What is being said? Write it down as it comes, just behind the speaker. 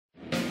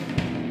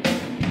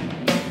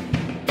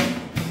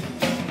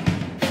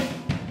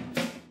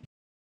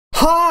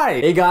Hi!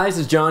 Hey guys,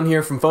 it's John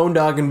here from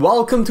PhoneDog and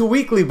welcome to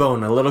Weekly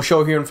Bone, a little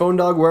show here in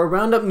PhoneDog where I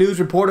round up news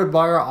reported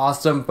by our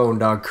awesome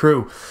PhoneDog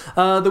crew.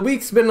 The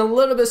week's been a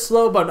little bit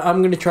slow, but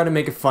I'm gonna try to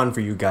make it fun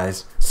for you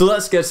guys. So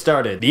let's get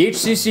started. The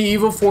HTC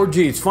Evo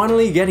 4G is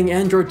finally getting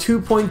Android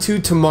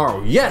 2.2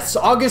 tomorrow. Yes,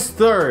 August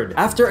 3rd.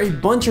 After a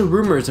bunch of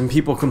rumors and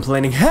people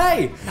complaining,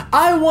 hey,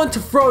 I want to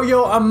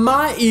froyo on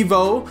my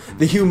Evo,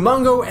 the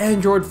humongo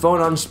Android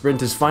phone on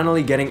Sprint is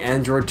finally getting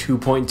Android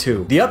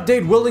 2.2. The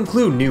update will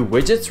include new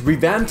widgets,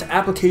 revamped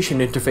application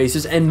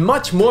interfaces, and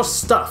much more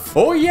stuff.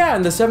 Oh yeah,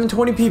 and the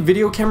 720p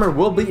video camera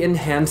will be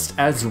enhanced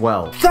as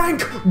well.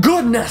 Thank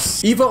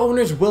goodness! Evo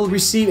owners will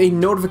receive a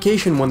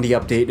notification when the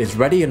update is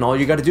ready, and all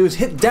you gotta do is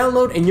hit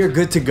download and you're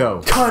good to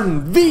go.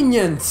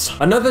 Convenience!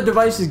 Another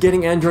device is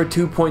getting Android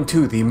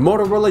 2.2, the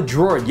Motorola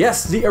Droid.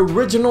 Yes, the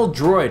original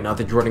Droid, not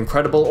the Droid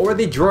Incredible or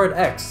the Droid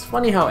X.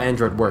 Funny how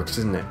Android works,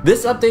 isn't it?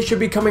 This update should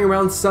be coming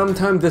around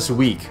sometime this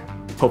week.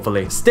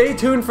 Hopefully. Stay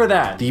tuned for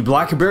that. The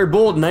BlackBerry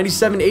Bold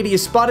 9780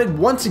 is spotted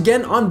once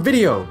again on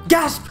video.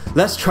 Gasp!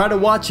 Let's try to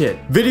watch it.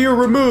 Video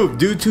removed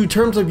due to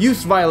terms of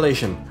use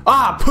violation.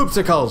 Ah,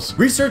 poopsicles!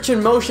 Research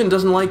in Motion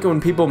doesn't like it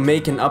when people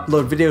make and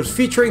upload videos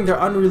featuring their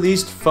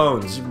unreleased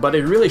phones, but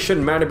it really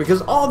shouldn't matter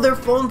because all their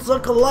phones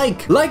look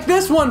alike. Like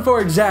this one,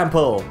 for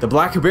example. The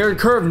BlackBerry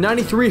Curve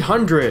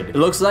 9300. It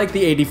looks like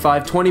the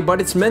 8520, but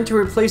it's meant to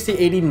replace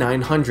the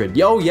 8900.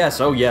 Oh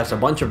yes, a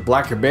bunch of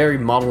BlackBerry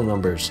model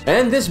numbers.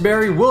 And this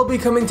berry will be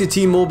coming to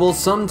T-Mobile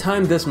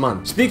sometime this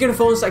month. Speaking of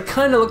phones that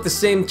kind of look the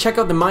same, check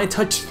out the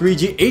MyTouch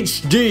 3G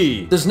HD.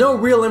 There's no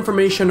real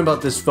information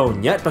about this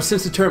phone yet, but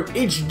since the term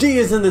HD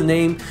is in the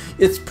name,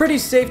 it's pretty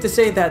safe to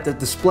say that the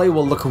display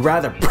will look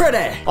rather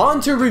pretty. On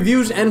to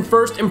reviews and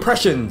first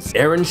impressions.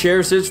 Aaron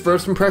shares his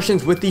first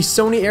impressions with the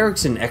Sony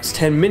Ericsson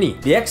X10 Mini.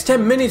 The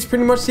X10 Mini is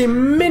pretty much the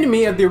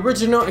mini-me of the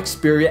original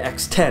Xperia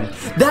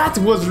X10. That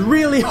was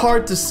really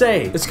hard to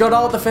say. It's got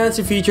all the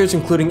fancy features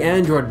including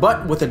Android,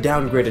 but with a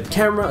downgraded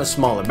camera, a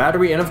smaller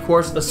battery, and of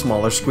course a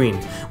smaller screen,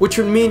 which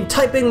would mean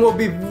typing will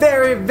be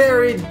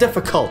very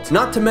difficult,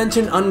 not to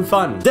mention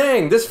unfun.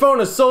 Dang, this phone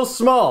is so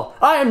small.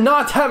 I am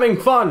not having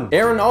fun.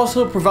 Aaron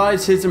also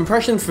provides his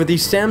impressions for the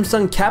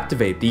Samsung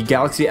Captivate, the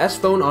Galaxy S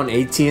phone on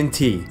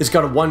AT&T. It's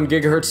got a 1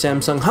 GHz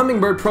Samsung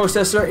Hummingbird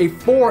processor, a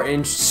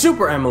 4-inch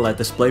Super AMOLED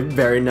display,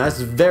 very nice,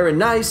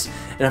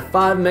 and a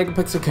 5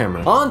 megapixel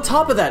camera. On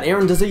top of that,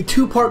 Aaron does a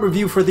 2-part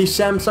review for the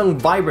Samsung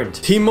Vibrant,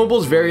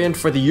 T-Mobile's variant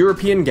for the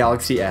European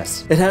Galaxy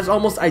S. It has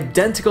almost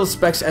identical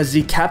specs as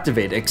the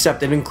Captivate,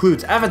 except it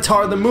includes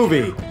Avatar the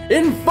movie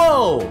in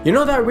full. You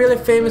know that really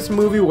famous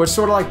movie where it's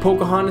sort of like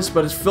Pocahontas,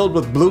 but it's filled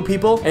with blue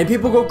people, and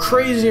people go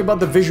crazy about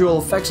the visual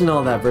effects and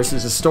all that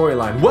versus the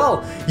storyline?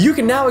 Well, you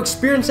can now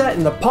experience that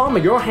in the palm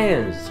of your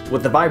hands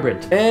with the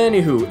Vibrant.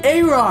 Anywho,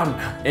 Aaron,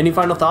 any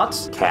final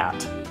thoughts?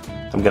 Cat.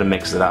 I'm gonna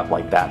mix it up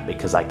like that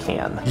because I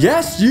can.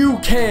 Yes, you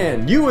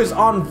can! You is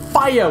on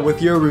fire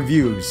with your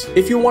reviews.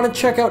 If you want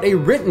to check out a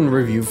written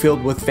review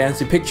filled with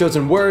fancy pictures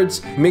and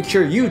words, make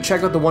sure you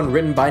check out the one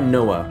written by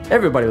Noah.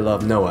 Everybody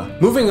loved Noah.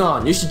 Moving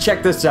on, you should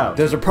check this out.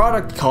 There's a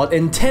product called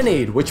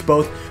Antennaid, which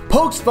both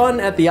pokes fun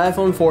at the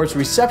iPhone 4's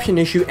reception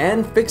issue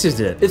and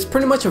fixes it. It's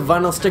pretty much a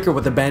vinyl sticker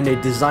with a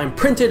band-aid design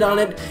printed on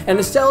it, and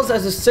it sells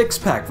as a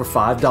 6-pack for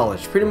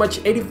 $5. Pretty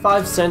much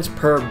 85 cents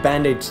per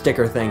band-aid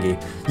sticker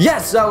thingy.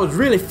 Yes, that was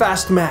really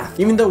fast math.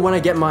 Even though when I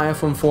get my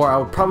iPhone 4, I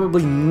would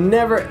probably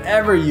never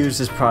ever use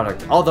this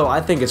product, although I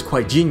think it's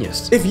quite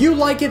genius. If you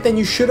like it, then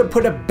you should have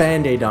put a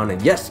band-aid on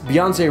it. Yes,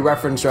 Beyonce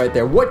reference right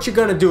there. What you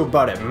gonna do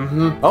about it?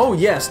 Oh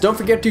yes, don't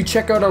forget to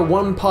check out our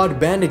One Pod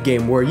Bandit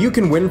game where you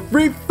can win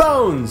free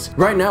phones.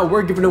 Right now,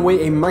 we're giving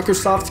away a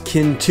Microsoft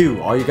Kin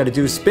 2. All you gotta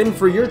do is spin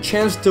for your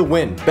chance to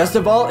win. Best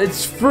of all,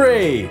 it's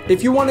free.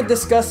 If you want to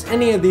discuss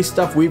any of these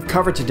stuff we've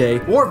covered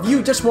today, or if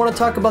you just want to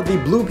talk about the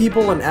blue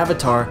people and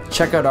Avatar,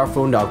 check out our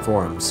PhoneDog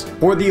forums.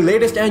 For the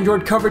latest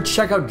Android coverage,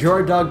 check out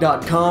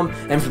yourdog.com,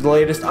 and for the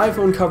latest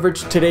iPhone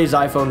coverage,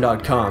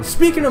 today'siphone.com.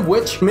 Speaking of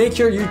which, make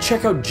sure you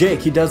check out Jake.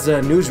 He does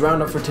a news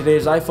roundup for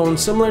today's iPhone,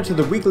 similar to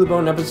the Weekly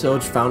Bone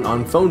episodes found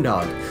on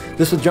PhoneDog.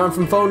 This was John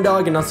from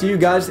PhoneDog, and I'll see you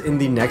guys in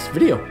the next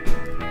video.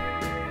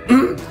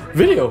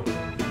 Video!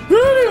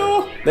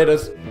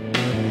 Laters.